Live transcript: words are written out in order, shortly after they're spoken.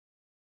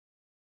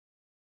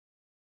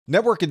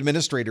Network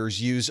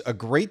administrators use a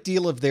great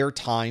deal of their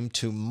time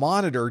to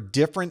monitor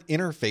different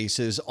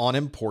interfaces on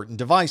important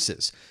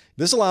devices.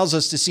 This allows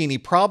us to see any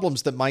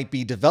problems that might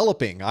be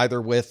developing, either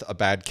with a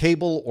bad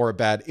cable or a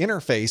bad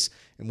interface,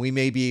 and we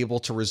may be able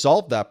to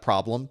resolve that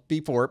problem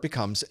before it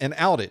becomes an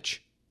outage.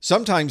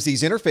 Sometimes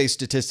these interface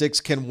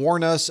statistics can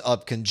warn us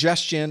of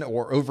congestion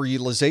or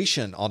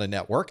overutilization on a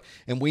network,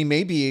 and we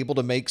may be able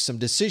to make some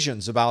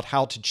decisions about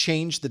how to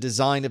change the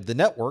design of the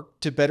network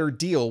to better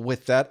deal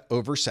with that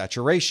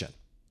oversaturation.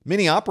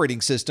 Many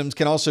operating systems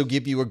can also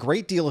give you a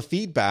great deal of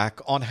feedback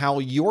on how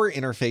your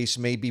interface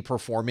may be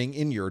performing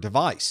in your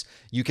device.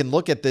 You can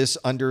look at this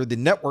under the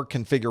network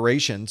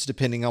configurations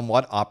depending on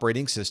what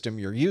operating system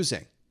you're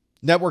using.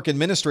 Network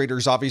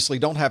administrators obviously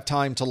don't have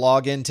time to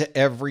log into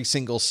every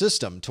single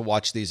system to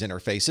watch these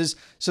interfaces,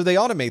 so they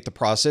automate the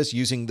process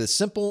using the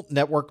Simple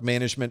Network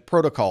Management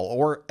Protocol,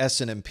 or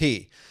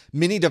SNMP.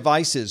 Many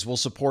devices will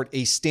support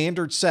a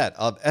standard set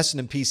of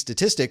SNMP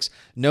statistics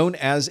known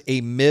as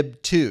a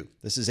MIB2.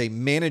 This is a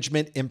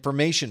Management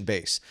Information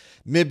Base.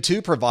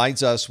 MIB2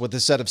 provides us with a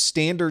set of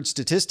standard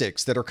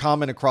statistics that are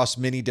common across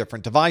many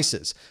different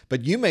devices,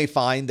 but you may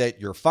find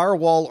that your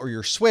firewall or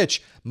your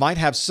switch might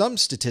have some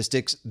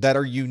statistics that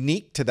are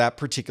unique to that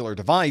particular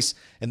device,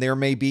 and there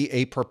may be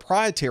a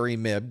proprietary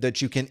MIB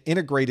that you can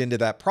integrate into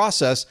that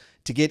process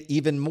to get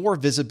even more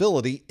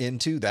visibility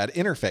into that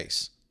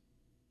interface.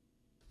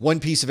 One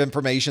piece of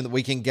information that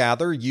we can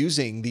gather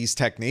using these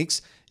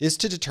techniques is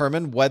to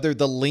determine whether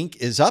the link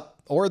is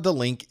up or the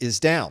link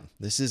is down.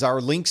 This is our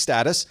link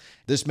status.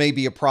 This may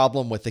be a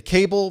problem with the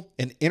cable,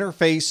 an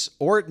interface,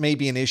 or it may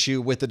be an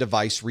issue with the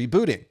device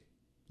rebooting.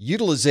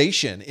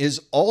 Utilization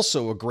is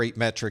also a great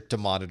metric to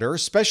monitor,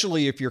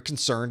 especially if you're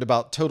concerned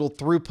about total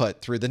throughput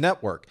through the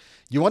network.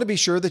 You want to be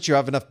sure that you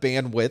have enough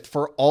bandwidth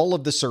for all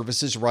of the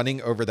services running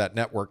over that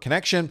network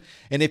connection.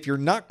 And if you're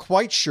not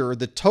quite sure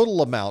the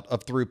total amount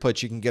of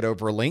throughput you can get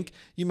over a link,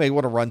 you may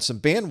want to run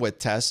some bandwidth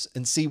tests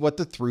and see what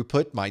the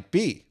throughput might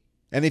be.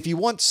 And if you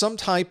want some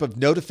type of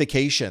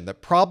notification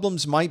that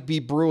problems might be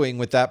brewing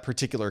with that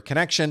particular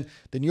connection,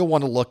 then you'll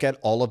want to look at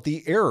all of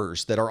the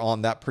errors that are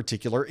on that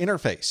particular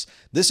interface.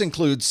 This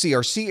includes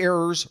CRC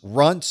errors,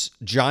 runts,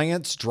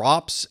 giants,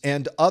 drops,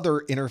 and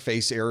other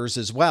interface errors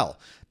as well.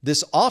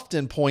 This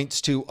often points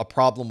to a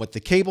problem with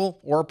the cable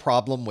or a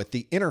problem with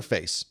the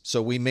interface,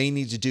 so we may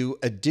need to do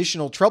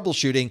additional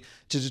troubleshooting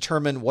to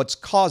determine what's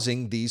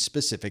causing these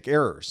specific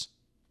errors.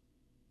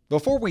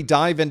 Before we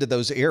dive into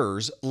those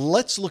errors,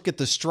 let's look at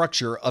the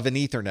structure of an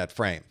Ethernet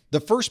frame. The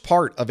first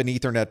part of an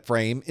Ethernet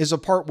frame is a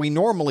part we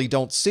normally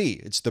don't see.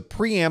 It's the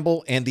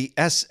preamble and the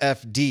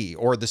SFD,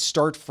 or the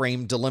start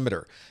frame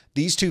delimiter.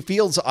 These two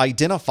fields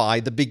identify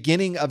the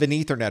beginning of an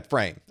Ethernet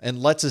frame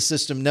and lets a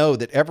system know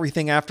that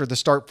everything after the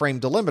start frame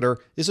delimiter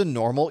is a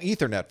normal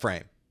Ethernet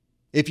frame.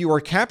 If you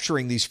are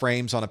capturing these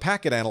frames on a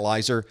packet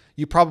analyzer,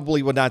 you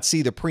probably would not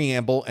see the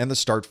preamble and the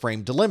start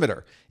frame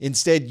delimiter.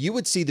 Instead, you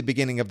would see the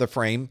beginning of the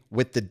frame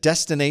with the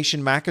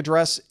destination MAC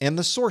address and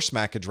the source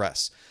MAC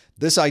address.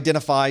 This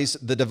identifies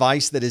the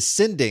device that is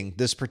sending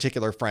this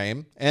particular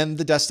frame and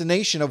the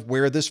destination of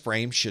where this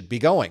frame should be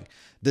going.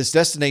 This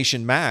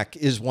destination MAC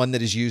is one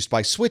that is used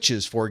by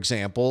switches, for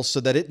example, so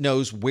that it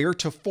knows where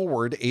to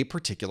forward a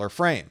particular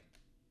frame.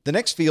 The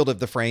next field of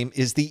the frame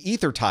is the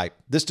ether type.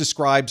 This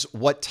describes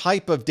what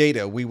type of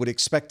data we would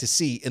expect to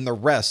see in the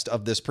rest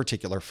of this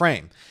particular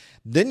frame.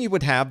 Then you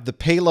would have the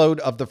payload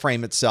of the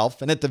frame itself,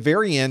 and at the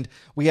very end,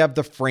 we have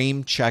the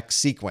frame check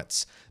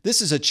sequence.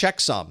 This is a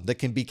checksum that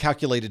can be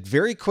calculated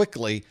very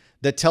quickly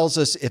that tells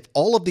us if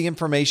all of the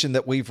information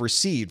that we've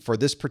received for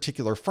this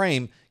particular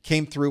frame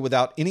came through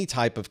without any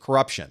type of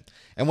corruption.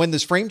 And when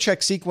this frame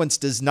check sequence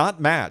does not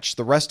match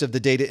the rest of the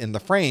data in the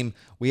frame,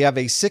 we have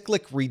a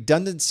cyclic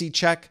redundancy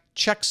check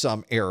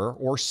checksum error,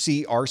 or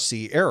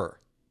CRC error.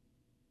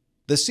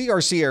 The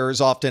CRC error is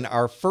often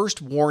our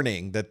first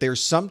warning that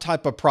there's some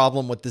type of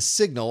problem with the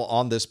signal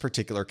on this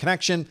particular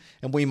connection,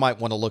 and we might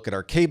want to look at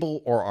our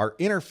cable or our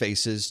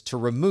interfaces to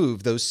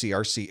remove those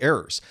CRC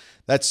errors.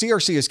 That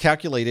CRC is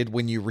calculated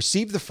when you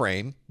receive the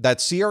frame. That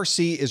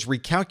CRC is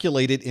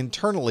recalculated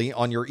internally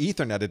on your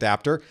Ethernet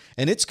adapter,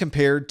 and it's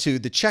compared to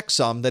the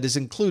checksum that is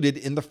included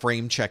in the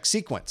frame check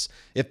sequence.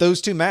 If those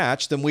two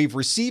match, then we've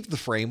received the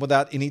frame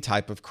without any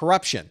type of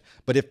corruption.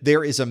 But if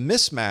there is a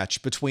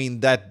mismatch between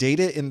that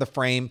data in the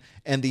frame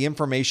and the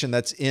information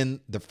that's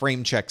in the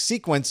frame check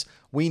sequence,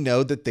 we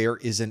know that there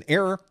is an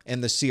error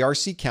and the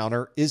CRC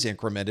counter is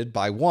incremented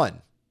by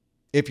 1.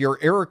 If your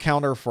error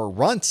counter for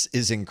runts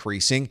is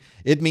increasing,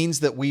 it means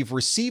that we've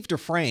received a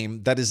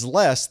frame that is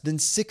less than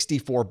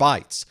 64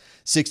 bytes.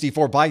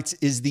 64 bytes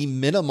is the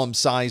minimum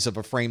size of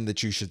a frame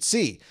that you should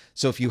see.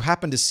 So if you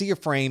happen to see a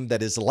frame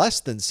that is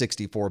less than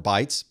 64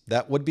 bytes,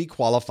 that would be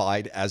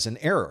qualified as an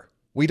error.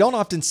 We don't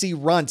often see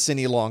runts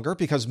any longer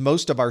because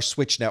most of our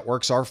switch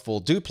networks are full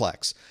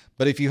duplex.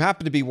 But if you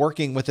happen to be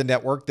working with a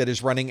network that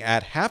is running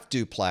at half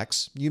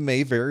duplex, you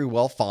may very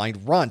well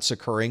find runts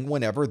occurring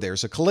whenever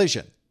there's a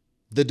collision.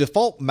 The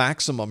default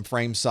maximum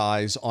frame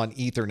size on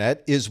Ethernet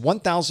is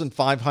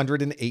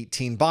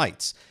 1,518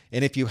 bytes,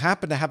 and if you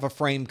happen to have a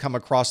frame come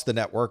across the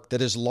network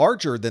that is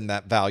larger than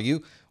that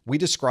value, we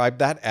describe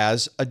that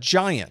as a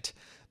giant.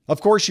 Of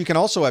course, you can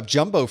also have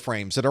jumbo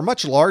frames that are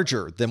much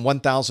larger than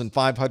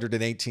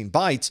 1,518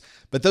 bytes,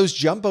 but those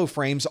jumbo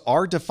frames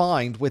are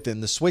defined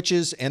within the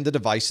switches and the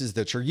devices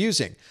that you're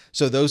using.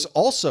 So those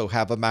also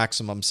have a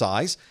maximum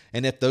size,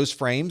 and if those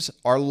frames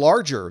are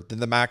larger than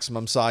the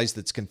maximum size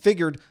that's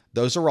configured,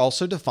 those are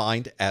also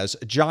defined as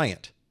a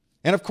giant.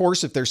 And of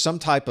course, if there's some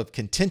type of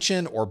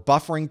contention or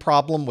buffering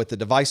problem with the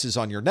devices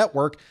on your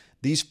network,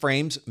 these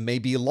frames may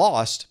be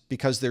lost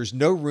because there's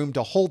no room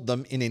to hold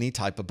them in any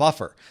type of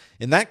buffer.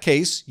 In that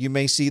case, you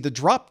may see the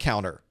drop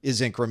counter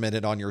is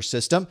incremented on your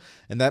system,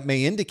 and that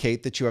may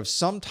indicate that you have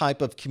some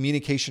type of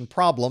communication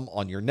problem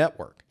on your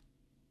network.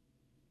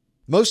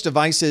 Most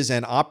devices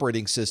and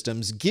operating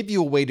systems give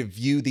you a way to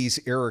view these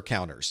error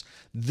counters.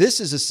 This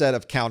is a set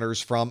of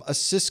counters from a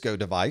Cisco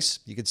device.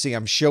 You can see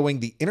I'm showing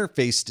the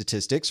interface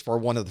statistics for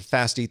one of the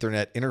fast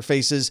Ethernet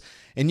interfaces,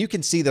 and you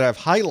can see that I've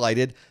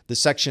highlighted the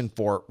section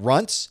for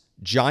runts,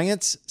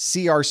 giants,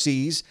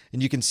 CRCs,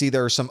 and you can see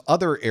there are some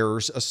other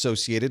errors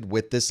associated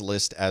with this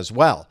list as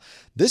well.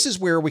 This is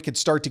where we could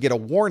start to get a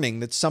warning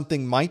that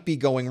something might be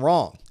going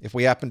wrong. If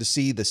we happen to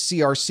see the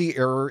CRC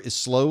error is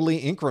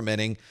slowly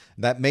incrementing,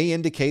 that may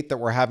indicate that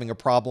we're having a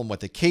problem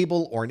with a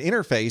cable or an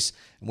interface,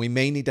 and we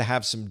may need to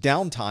have some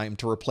downtime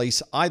to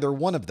replace either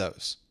one of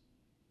those.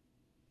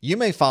 You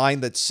may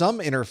find that some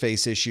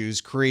interface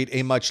issues create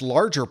a much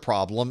larger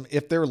problem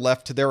if they're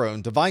left to their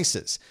own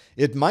devices.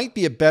 It might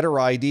be a better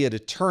idea to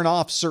turn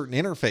off certain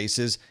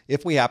interfaces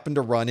if we happen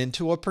to run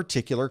into a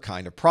particular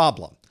kind of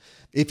problem.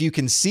 If you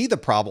can see the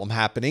problem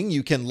happening,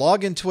 you can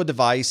log into a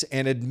device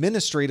and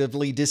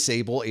administratively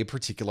disable a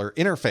particular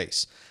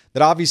interface.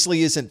 That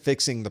obviously isn't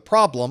fixing the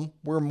problem,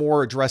 we're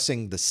more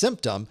addressing the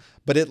symptom,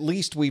 but at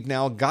least we've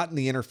now gotten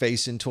the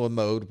interface into a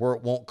mode where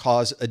it won't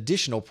cause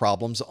additional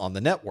problems on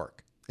the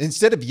network.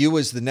 Instead of you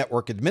as the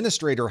network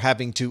administrator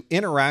having to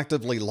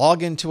interactively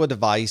log into a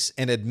device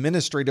and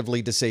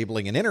administratively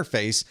disabling an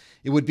interface,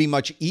 it would be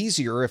much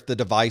easier if the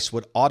device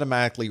would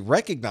automatically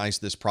recognize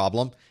this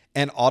problem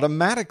and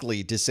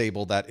automatically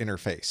disable that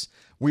interface.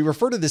 We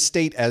refer to this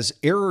state as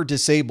error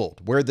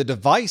disabled, where the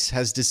device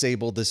has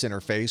disabled this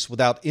interface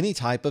without any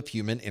type of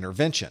human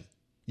intervention.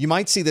 You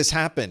might see this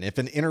happen if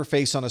an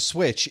interface on a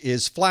switch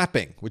is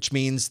flapping, which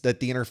means that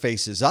the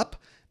interface is up,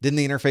 then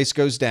the interface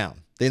goes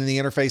down. Then the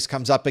interface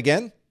comes up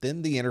again,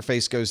 then the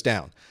interface goes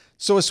down.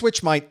 So a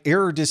switch might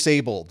error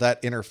disable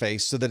that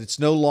interface so that it's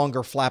no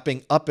longer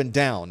flapping up and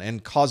down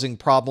and causing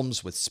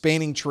problems with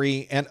spanning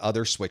tree and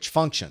other switch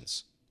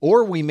functions.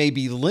 Or we may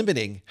be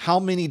limiting how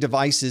many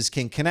devices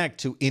can connect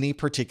to any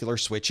particular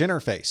switch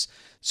interface.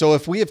 So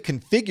if we have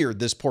configured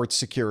this port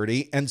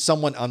security and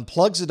someone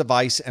unplugs a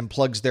device and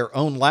plugs their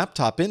own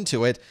laptop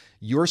into it,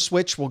 your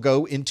switch will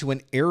go into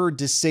an error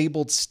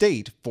disabled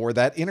state for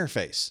that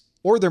interface.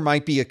 Or there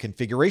might be a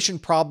configuration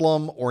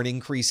problem or an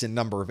increase in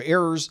number of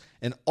errors,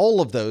 and all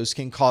of those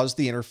can cause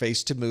the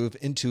interface to move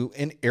into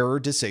an error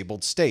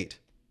disabled state.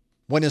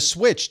 When a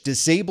switch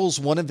disables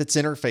one of its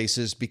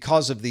interfaces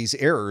because of these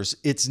errors,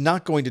 it's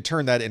not going to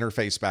turn that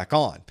interface back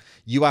on.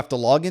 You have to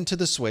log into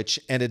the switch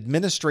and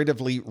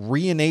administratively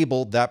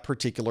re-enable that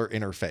particular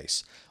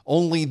interface.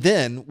 Only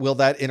then will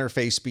that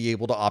interface be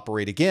able to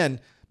operate again.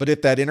 But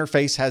if that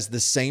interface has the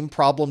same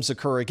problems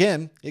occur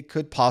again, it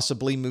could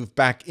possibly move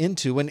back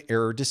into an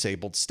error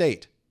disabled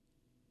state.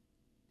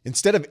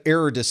 Instead of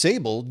error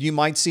disabled, you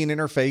might see an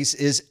interface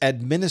is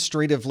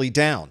administratively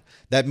down.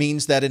 That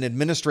means that an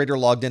administrator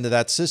logged into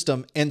that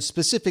system and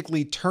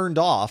specifically turned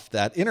off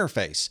that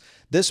interface.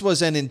 This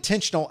was an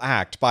intentional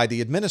act by the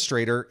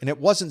administrator, and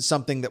it wasn't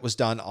something that was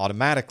done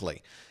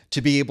automatically.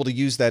 To be able to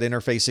use that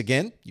interface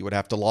again, you would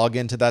have to log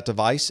into that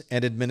device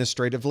and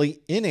administratively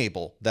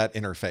enable that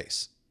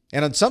interface.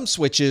 And on some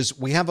switches,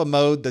 we have a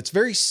mode that's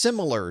very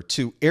similar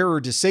to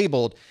error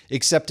disabled,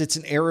 except it's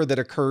an error that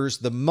occurs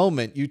the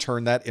moment you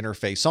turn that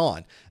interface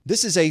on.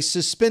 This is a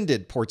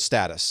suspended port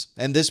status,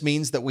 and this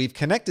means that we've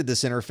connected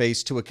this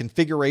interface to a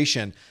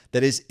configuration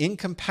that is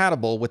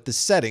incompatible with the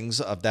settings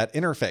of that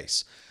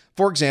interface.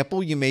 For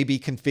example, you may be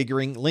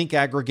configuring link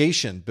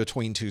aggregation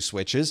between two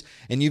switches,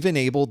 and you've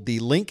enabled the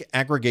Link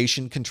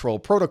Aggregation Control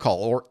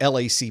Protocol, or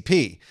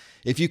LACP.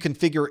 If you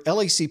configure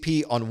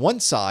LACP on one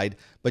side,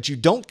 but you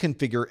don't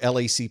configure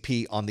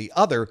LACP on the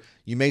other,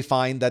 you may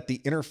find that the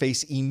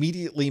interface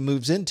immediately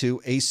moves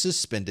into a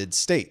suspended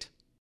state.